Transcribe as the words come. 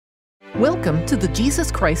Welcome to the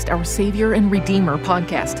Jesus Christ, Our Savior and Redeemer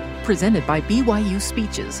podcast, presented by BYU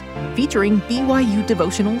Speeches, featuring BYU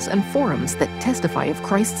devotionals and forums that testify of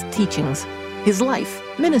Christ's teachings, His life,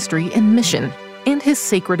 ministry, and mission, and His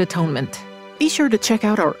sacred atonement. Be sure to check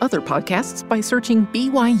out our other podcasts by searching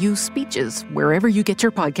BYU Speeches wherever you get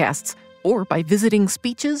your podcasts, or by visiting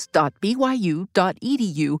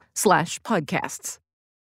speeches.byu.edu/podcasts.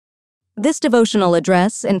 This devotional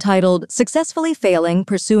address, entitled Successfully Failing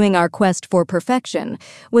Pursuing Our Quest for Perfection,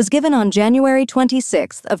 was given on January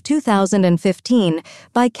 26th of 2015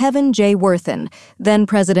 by Kevin J. Worthen, then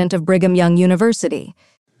president of Brigham Young University.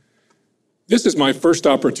 This is my first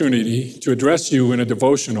opportunity to address you in a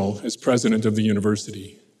devotional as president of the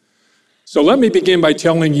university. So let me begin by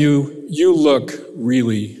telling you, you look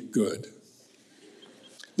really good.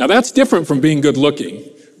 Now that's different from being good looking,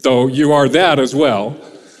 though you are that as well.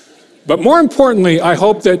 But more importantly, I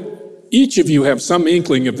hope that each of you have some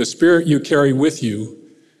inkling of the spirit you carry with you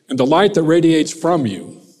and the light that radiates from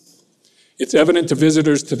you. It's evident to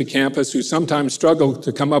visitors to the campus who sometimes struggle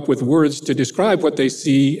to come up with words to describe what they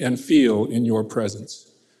see and feel in your presence.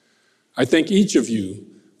 I thank each of you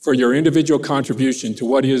for your individual contribution to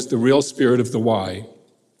what is the real spirit of the Y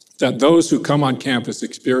that those who come on campus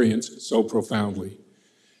experience so profoundly.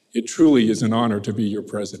 It truly is an honor to be your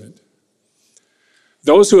president.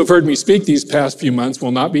 Those who have heard me speak these past few months will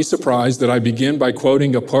not be surprised that I begin by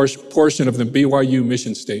quoting a portion of the BYU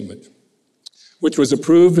mission statement, which was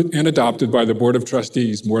approved and adopted by the Board of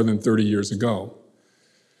Trustees more than 30 years ago.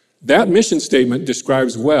 That mission statement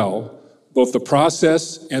describes well both the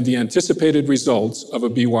process and the anticipated results of a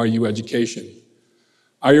BYU education.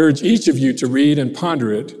 I urge each of you to read and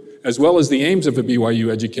ponder it, as well as the aims of a BYU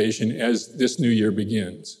education as this new year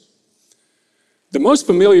begins. The most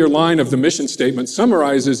familiar line of the mission statement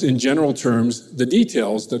summarizes in general terms the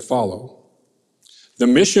details that follow. The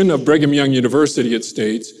mission of Brigham Young University, it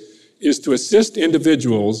states, is to assist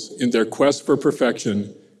individuals in their quest for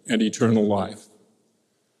perfection and eternal life.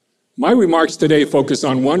 My remarks today focus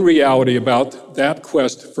on one reality about that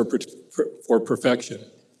quest for perfection.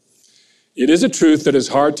 It is a truth that is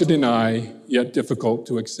hard to deny, yet difficult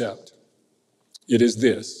to accept. It is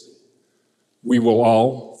this: we will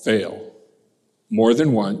all fail. More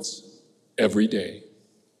than once, every day.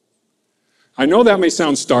 I know that may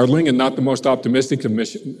sound startling and not the most optimistic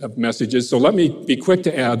of messages, so let me be quick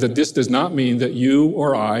to add that this does not mean that you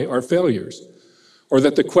or I are failures, or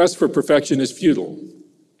that the quest for perfection is futile.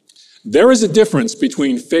 There is a difference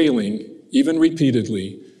between failing, even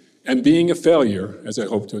repeatedly, and being a failure, as I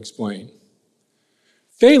hope to explain.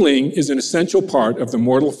 Failing is an essential part of the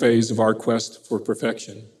mortal phase of our quest for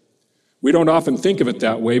perfection. We don't often think of it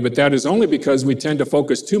that way, but that is only because we tend to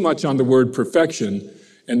focus too much on the word perfection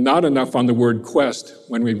and not enough on the word quest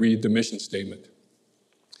when we read the mission statement.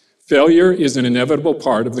 Failure is an inevitable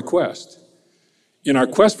part of the quest. In our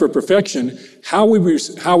quest for perfection, how we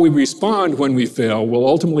respond when we fail will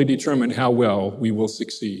ultimately determine how well we will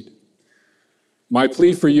succeed. My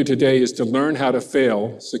plea for you today is to learn how to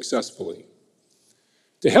fail successfully.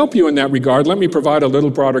 To help you in that regard, let me provide a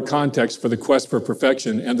little broader context for the quest for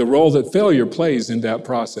perfection and the role that failure plays in that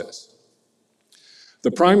process.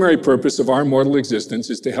 The primary purpose of our mortal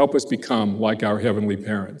existence is to help us become like our heavenly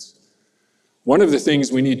parents. One of the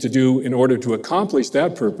things we need to do in order to accomplish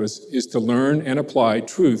that purpose is to learn and apply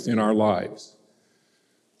truth in our lives.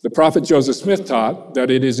 The prophet Joseph Smith taught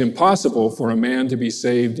that it is impossible for a man to be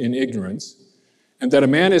saved in ignorance, and that a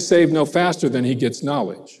man is saved no faster than he gets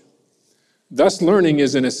knowledge. Thus, learning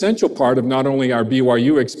is an essential part of not only our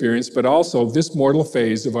BYU experience, but also this mortal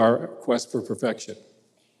phase of our quest for perfection.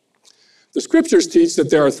 The scriptures teach that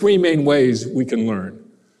there are three main ways we can learn.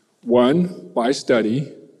 1, by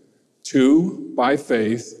study, 2, by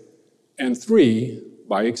faith, and 3,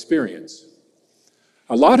 by experience.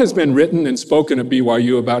 A lot has been written and spoken at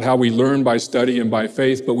BYU about how we learn by study and by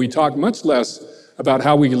faith, but we talk much less about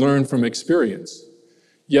how we learn from experience.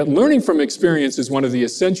 Yet learning from experience is one of the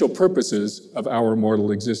essential purposes of our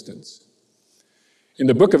mortal existence. In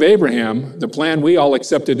the book of Abraham, the plan we all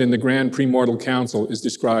accepted in the Grand Premortal Council is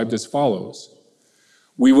described as follows: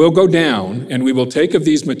 we will go down, and we will take of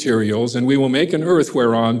these materials, and we will make an earth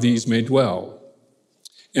whereon these may dwell.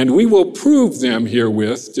 And we will prove them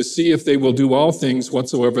herewith to see if they will do all things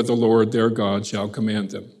whatsoever the Lord their God shall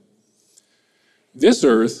command them. This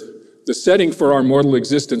earth, the setting for our mortal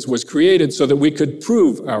existence, was created so that we could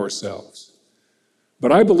prove ourselves.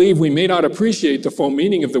 But I believe we may not appreciate the full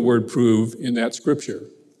meaning of the word prove in that scripture.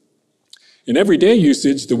 In everyday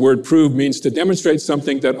usage, the word prove means to demonstrate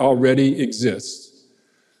something that already exists.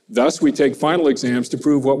 Thus, we take final exams to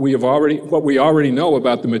prove what we already know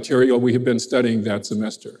about the material we have been studying that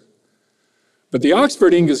semester. But the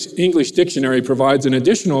Oxford English Dictionary provides an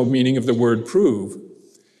additional meaning of the word prove.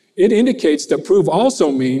 It indicates that prove also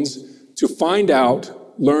means to find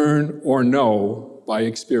out, learn, or know by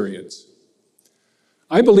experience.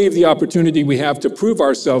 I believe the opportunity we have to prove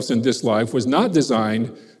ourselves in this life was not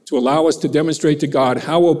designed to allow us to demonstrate to God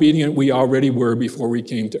how obedient we already were before we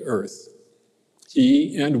came to earth.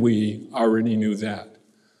 He and we already knew that.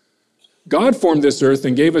 God formed this earth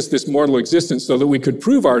and gave us this mortal existence so that we could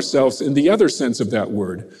prove ourselves in the other sense of that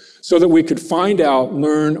word, so that we could find out,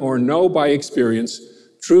 learn, or know by experience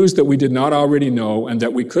truths that we did not already know and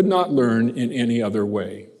that we could not learn in any other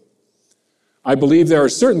way. I believe there are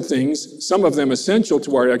certain things, some of them essential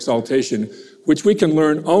to our exaltation, which we can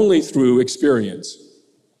learn only through experience.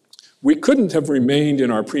 We couldn't have remained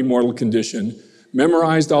in our premortal condition,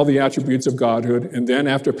 memorized all the attributes of Godhood, and then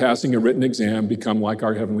after passing a written exam, become like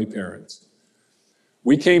our heavenly parents.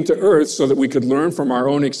 We came to earth so that we could learn from our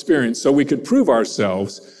own experience, so we could prove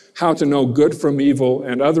ourselves how to know good from evil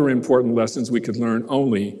and other important lessons we could learn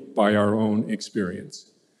only by our own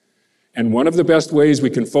experience. And one of the best ways we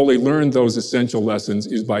can fully learn those essential lessons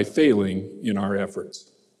is by failing in our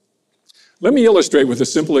efforts. Let me illustrate with a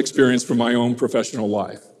simple experience from my own professional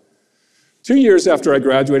life. 2 years after I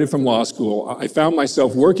graduated from law school, I found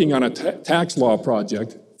myself working on a tax law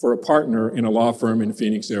project for a partner in a law firm in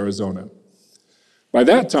Phoenix, Arizona. By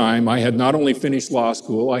that time, I had not only finished law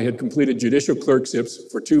school, I had completed judicial clerkships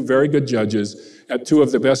for 2 very good judges at 2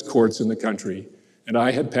 of the best courts in the country, and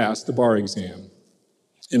I had passed the bar exam.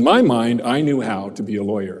 In my mind, I knew how to be a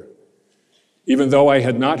lawyer. Even though I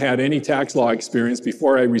had not had any tax law experience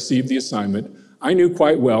before I received the assignment, I knew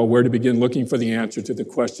quite well where to begin looking for the answer to the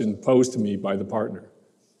question posed to me by the partner.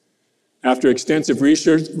 After extensive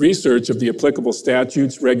research of the applicable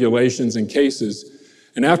statutes, regulations, and cases,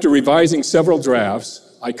 and after revising several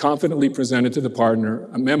drafts, I confidently presented to the partner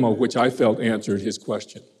a memo which I felt answered his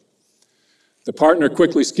question. The partner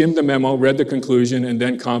quickly skimmed the memo, read the conclusion, and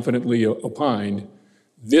then confidently opined,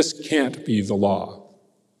 "This can't be the law."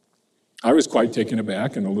 I was quite taken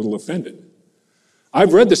aback and a little offended.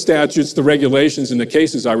 "I've read the statutes, the regulations, and the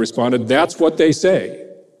cases," I responded. "That's what they say."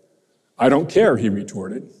 "I don't care," he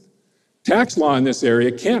retorted. "Tax law in this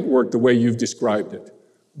area can't work the way you've described it.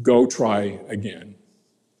 Go try again."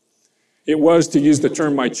 It was, to use the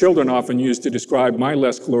term my children often use to describe my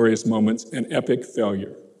less glorious moments, an epic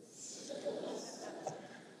failure.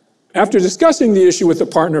 After discussing the issue with the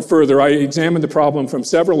partner further, I examined the problem from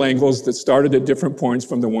several angles that started at different points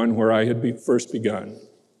from the one where I had first begun.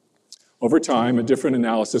 Over time, a different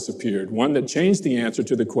analysis appeared, one that changed the answer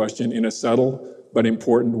to the question in a subtle but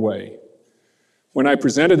important way. When I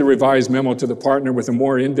presented the revised memo to the partner with a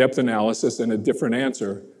more in-depth analysis and a different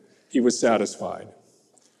answer, he was satisfied.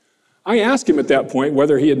 I asked him at that point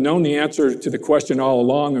whether he had known the answer to the question all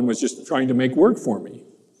along and was just trying to make work for me.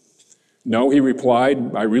 "No," he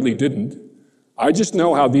replied, "I really didn't. I just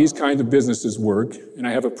know how these kinds of businesses work, and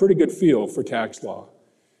I have a pretty good feel for tax law.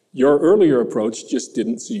 Your earlier approach just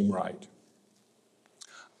didn't seem right."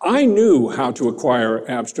 I knew how to acquire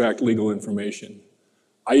abstract legal information.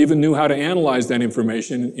 I even knew how to analyze that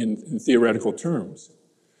information in theoretical terms.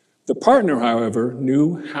 The partner, however,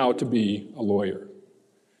 knew how to be a lawyer.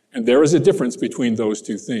 And there is a difference between those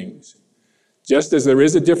two things. Just as there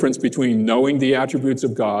is a difference between knowing the attributes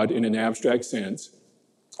of God in an abstract sense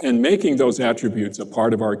and making those attributes a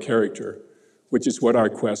part of our character, which is what our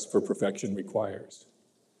quest for perfection requires.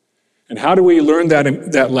 And how do we learn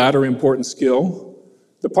that latter important skill?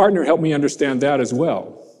 The partner helped me understand that as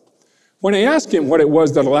well. When I asked him what it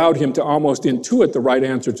was that allowed him to almost intuit the right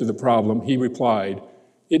answer to the problem, he replied,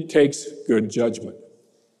 "It takes good judgment."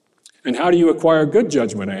 "And how do you acquire good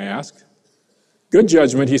judgment?" I asked. "Good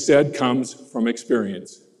judgment," he said, "comes from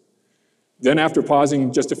experience." Then after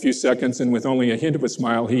pausing just a few seconds and with only a hint of a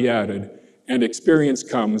smile, he added, "And experience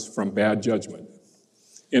comes from bad judgment."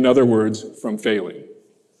 In other words, from failing.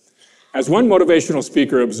 As one motivational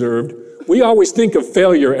speaker observed, we always think of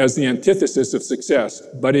failure as the antithesis of success,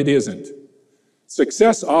 but it isn't.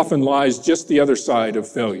 Success often lies just the other side of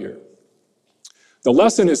failure. The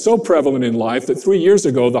lesson is so prevalent in life that 3 years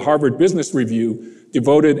ago, the Harvard Business Review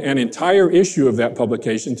devoted an entire issue of that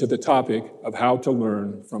publication to the topic of how to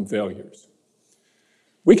learn from failures.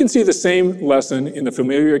 We can see the same lesson in the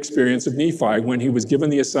familiar experience of Nephi when he was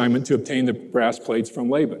given the assignment to obtain the brass plates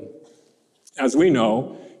from Laban. As we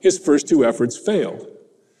know, his first 2 efforts failed,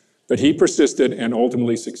 but he persisted and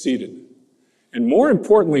ultimately succeeded. And more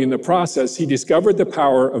importantly, in the process, he discovered the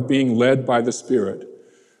power of being led by the Spirit,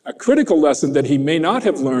 a critical lesson that he may not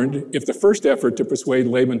have learned if the first effort to persuade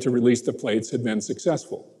Laban to release the plates had been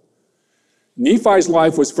successful. Nephi's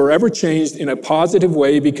life was forever changed in a positive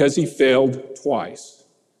way because he failed twice,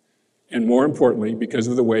 and more importantly, because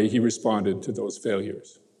of the way he responded to those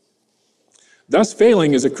failures. Thus,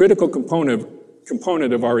 failing is a critical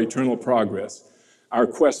component of our eternal progress, our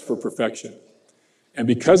quest for perfection. And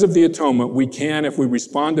because of the atonement, we can, if we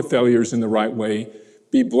respond to failures in the right way,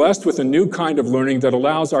 be blessed with a new kind of learning that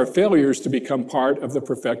allows our failures to become part of the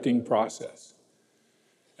perfecting process.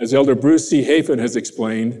 As Elder Bruce C. Hafen has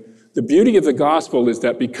explained, the beauty of the gospel is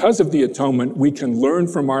that because of the atonement, we can learn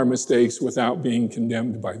from our mistakes without being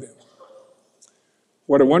condemned by them.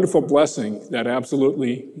 What a wonderful blessing that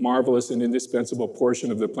absolutely marvelous and indispensable portion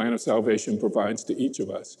of the plan of salvation provides to each of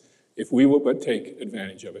us, if we will but take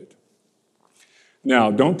advantage of it.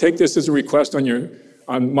 Now, don't take this as a request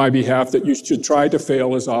on my behalf that you should try to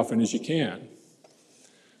fail as often as you can.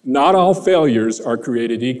 Not all failures are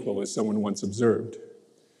created equal, as someone once observed.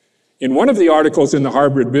 In one of the articles in the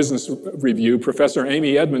Harvard Business Review, Professor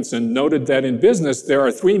Amy Edmondson noted that in business there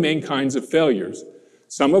are three main kinds of failures,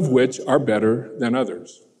 some of which are better than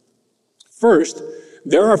others. First,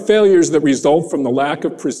 there are failures that result from the lack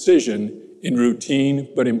of precision in routine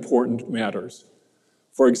but important matters.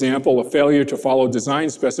 For example, a failure to follow design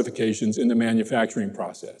specifications in the manufacturing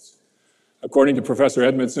process. According to Professor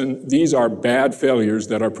Edmondson, these are bad failures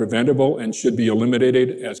that are preventable and should be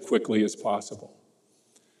eliminated as quickly as possible.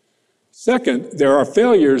 Second, there are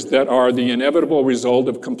failures that are the inevitable result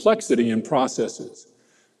of complexity in processes.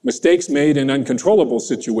 Mistakes made in uncontrollable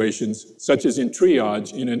situations, such as in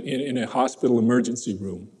triage in a hospital emergency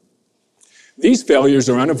room. These failures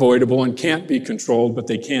are unavoidable and can't be controlled, but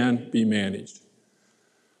they can be managed.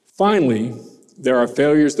 Finally, there are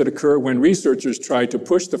failures that occur when researchers try to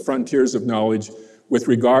push the frontiers of knowledge with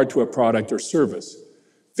regard to a product or service.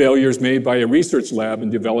 Failures made by a research lab in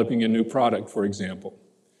developing a new product, for example.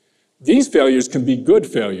 These failures can be good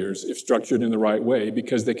failures if structured in the right way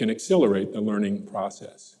because they can accelerate the learning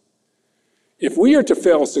process. If we are to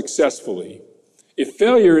fail successfully, if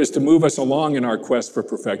failure is to move us along in our quest for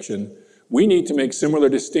perfection, we need to make similar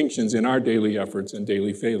distinctions in our daily efforts and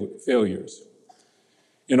daily failures.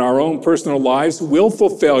 In our own personal lives,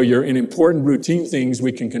 willful failure in important routine things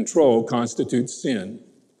we can control constitutes sin,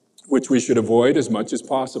 which we should avoid as much as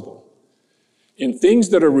possible. In things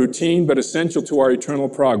that are routine but essential to our eternal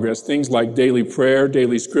progress, things like daily prayer,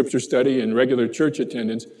 daily scripture study, and regular church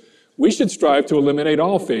attendance, we should strive to eliminate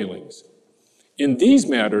all failings. In these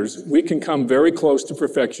matters, we can come very close to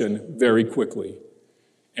perfection very quickly.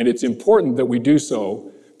 And it's important that we do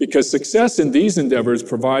so because success in these endeavors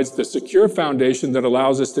provides the secure foundation that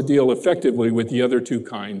allows us to deal effectively with the other two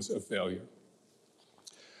kinds of failure.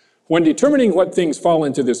 When determining what things fall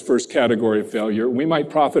into this first category of failure, we might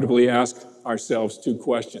profitably ask ourselves two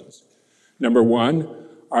questions. Number one,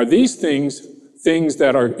 are these things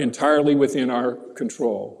that are entirely within our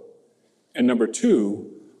control? And number two,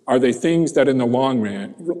 are they things that in the long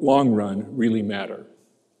run really matter?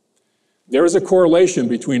 There is a correlation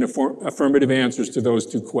between affirmative answers to those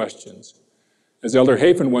two questions. As Elder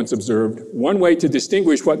Hafen once observed, one way to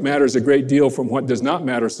distinguish what matters a great deal from what does not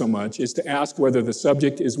matter so much is to ask whether the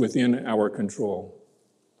subject is within our control.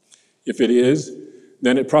 If it is,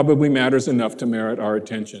 then it probably matters enough to merit our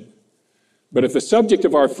attention. But if the subject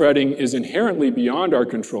of our fretting is inherently beyond our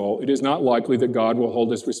control, it is not likely that God will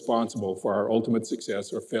hold us responsible for our ultimate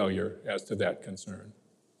success or failure as to that concern.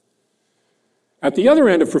 At the other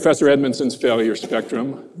end of Professor Edmondson's failure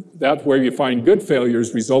spectrum, that where you find good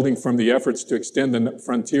failures resulting from the efforts to extend the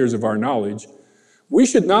frontiers of our knowledge, we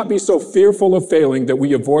should not be so fearful of failing that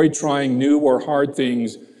we avoid trying new or hard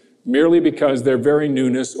things merely because their very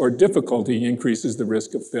newness or difficulty increases the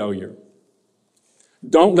risk of failure.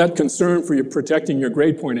 Don't let concern for protecting your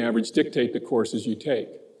grade point average dictate the courses you take.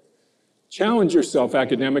 Challenge yourself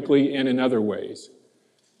academically and in other ways.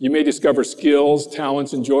 You may discover skills,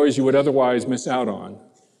 talents, and joys you would otherwise miss out on.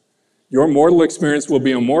 Your mortal experience will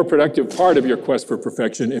be a more productive part of your quest for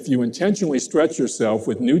perfection if you intentionally stretch yourself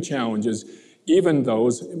with new challenges,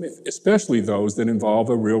 especially those that involve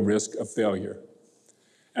a real risk of failure.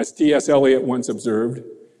 As T.S. Eliot once observed,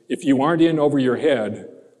 if you aren't in over your head,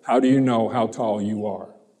 how do you know how tall you are?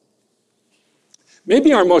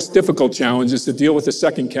 Maybe our most difficult challenge is to deal with the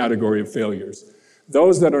second category of failures,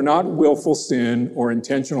 those that are not willful sin or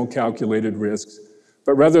intentional calculated risks,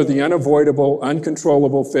 but rather the unavoidable,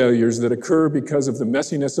 uncontrollable failures that occur because of the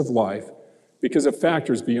messiness of life, because of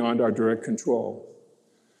factors beyond our direct control.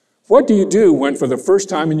 What do you do when for the first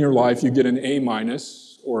time in your life you get an A-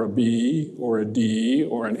 or a B or a D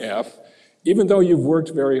or an F, even though you've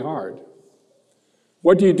worked very hard?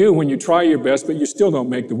 What do you do when you try your best but you still don't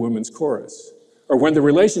make the women's chorus? Or when the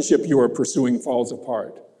relationship you are pursuing falls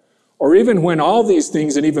apart? Or even when all these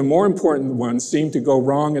things and even more important ones seem to go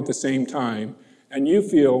wrong at the same time, and you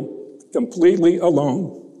feel completely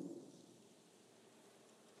alone,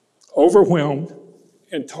 overwhelmed,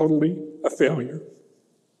 and totally a failure.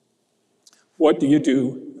 What do you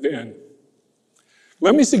do then?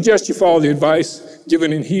 Let me suggest you follow the advice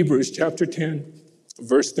given in Hebrews chapter 10,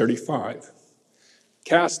 verse 35.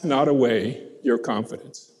 Cast not away your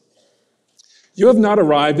confidence. You have not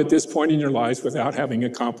arrived at this point in your lives without having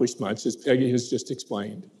accomplished much, as Peggy has just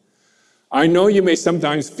explained. I know you may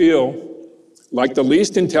sometimes feel like the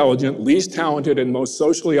least intelligent, least talented, and most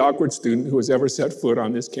socially awkward student who has ever set foot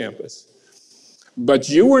on this campus. But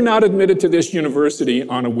you were not admitted to this university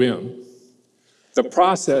on a whim. The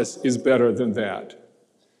process is better than that.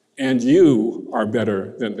 And you are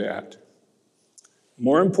better than that.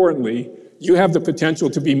 More importantly, you have the potential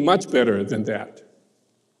to be much better than that.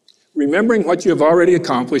 Remembering what you have already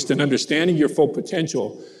accomplished and understanding your full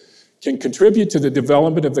potential can contribute to the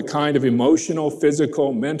development of the kind of emotional,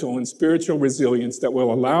 physical, mental, and spiritual resilience that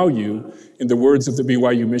will allow you, in the words of the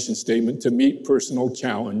BYU mission statement, to meet personal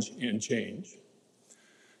challenge and change.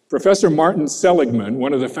 Professor Martin Seligman,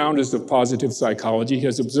 one of the founders of positive psychology,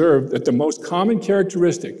 has observed that the most common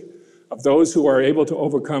characteristic of those who are able to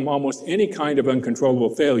overcome almost any kind of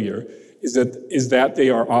uncontrollable failure is that they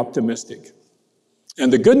are optimistic.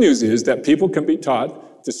 And the good news is that people can be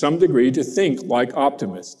taught to some degree to think like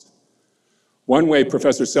optimists. One way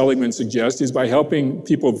Professor Seligman suggests is by helping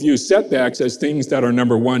people view setbacks as things that are,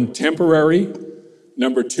 number one, temporary,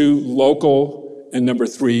 number two, local, and number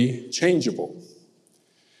three, changeable.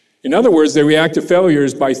 In other words, they react to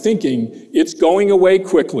failures by thinking, it's going away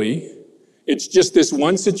quickly, it's just this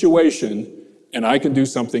one situation, and I can do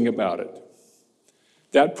something about it.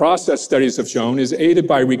 That process, studies have shown, is aided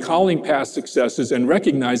by recalling past successes and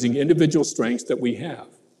recognizing individual strengths that we have.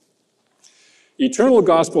 Eternal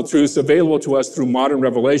gospel truths available to us through modern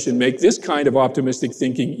revelation make this kind of optimistic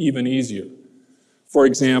thinking even easier. For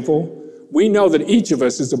example, we know that each of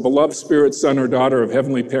us is a beloved spirit son or daughter of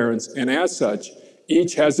heavenly parents, and as such,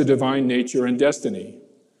 each has a divine nature and destiny.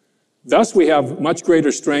 Thus, we have much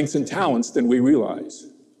greater strengths and talents than we realize.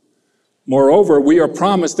 Moreover, we are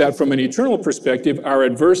promised that from an eternal perspective, our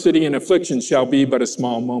adversity and affliction shall be but a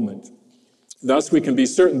small moment. Thus, we can be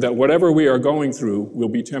certain that whatever we are going through will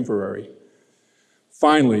be temporary.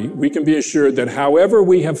 Finally, we can be assured that however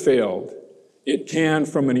we have failed, it can,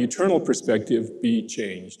 from an eternal perspective, be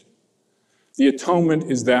changed. The atonement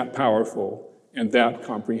is that powerful and that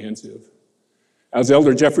comprehensive. As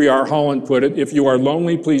Elder Jeffrey R. Holland put it, if you are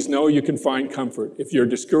lonely, please know you can find comfort. If you're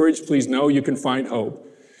discouraged, please know you can find hope.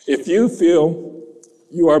 If you feel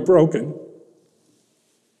you are broken,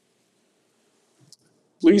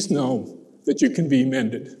 please know that you can be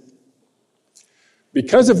mended.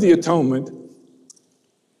 Because of the atonement,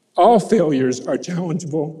 all failures are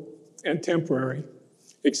challengeable and temporary,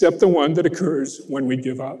 except the one that occurs when we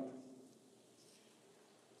give up.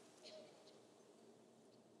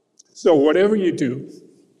 So whatever you do,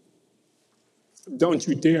 don't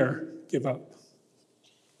you dare give up.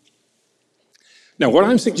 Now, what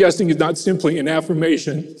I'm suggesting is not simply an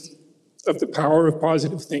affirmation of the power of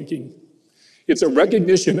positive thinking. It's a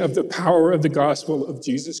recognition of the power of the gospel of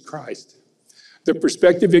Jesus Christ, the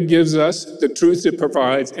perspective it gives us, the truth it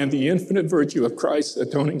provides, and the infinite virtue of Christ's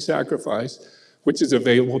atoning sacrifice, which is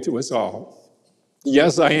available to us all.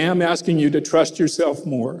 Yes, I am asking you to trust yourself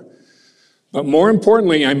more, but more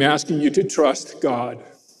importantly, I'm asking you to trust God.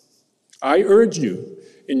 I urge you,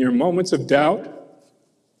 in your moments of doubt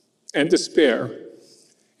and despair,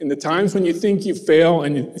 in the times when you think you fail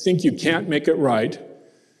and you think you can't make it right,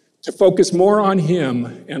 to focus more on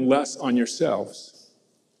Him and less on yourselves.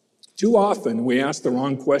 Too often, we ask the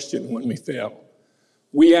wrong question when we fail.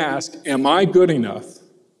 We ask, am I good enough?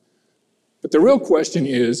 But the real question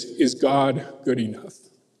is God good enough?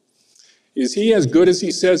 Is He as good as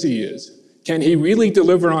He says He is? Can He really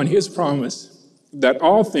deliver on His promise that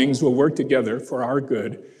all things will work together for our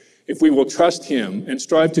good if we will trust Him and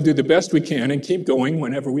strive to do the best we can and keep going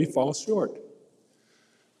whenever we fall short?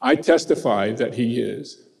 I testify that He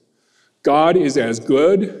is. God is as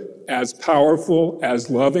good, as powerful, as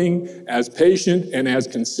loving, as patient, and as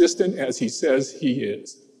consistent as He says He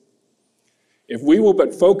is. If we will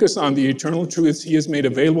but focus on the eternal truths He has made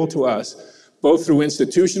available to us, both through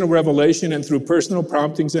institutional revelation and through personal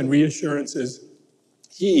promptings and reassurances,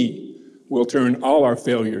 He will turn all our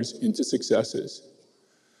failures into successes.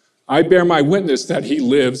 I bear my witness that He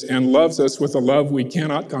lives and loves us with a love we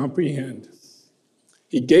cannot comprehend.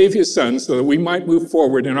 He gave His Son so that we might move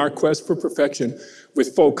forward in our quest for perfection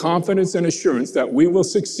with full confidence and assurance that we will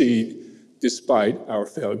succeed despite our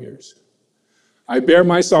failures. I bear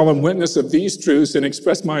my solemn witness of these truths and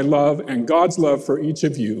express my love and God's love for each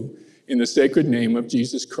of you in the sacred name of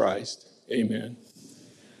Jesus Christ. Amen.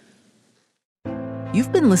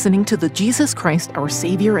 You've been listening to the Jesus Christ, Our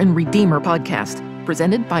Savior and Redeemer podcast,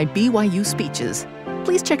 presented by BYU Speeches.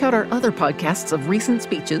 Please check out our other podcasts of recent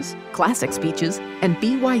speeches, classic speeches, and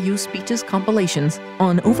BYU Speeches compilations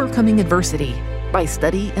on overcoming adversity, by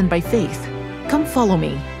study and by faith, Come Follow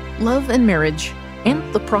Me, Love and Marriage,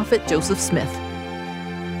 and The Prophet Joseph Smith.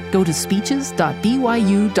 Go to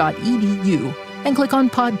speeches.byu.edu and click on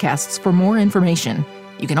podcasts for more information.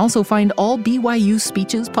 You can also find all BYU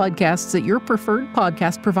Speeches podcasts at your preferred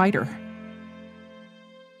podcast provider.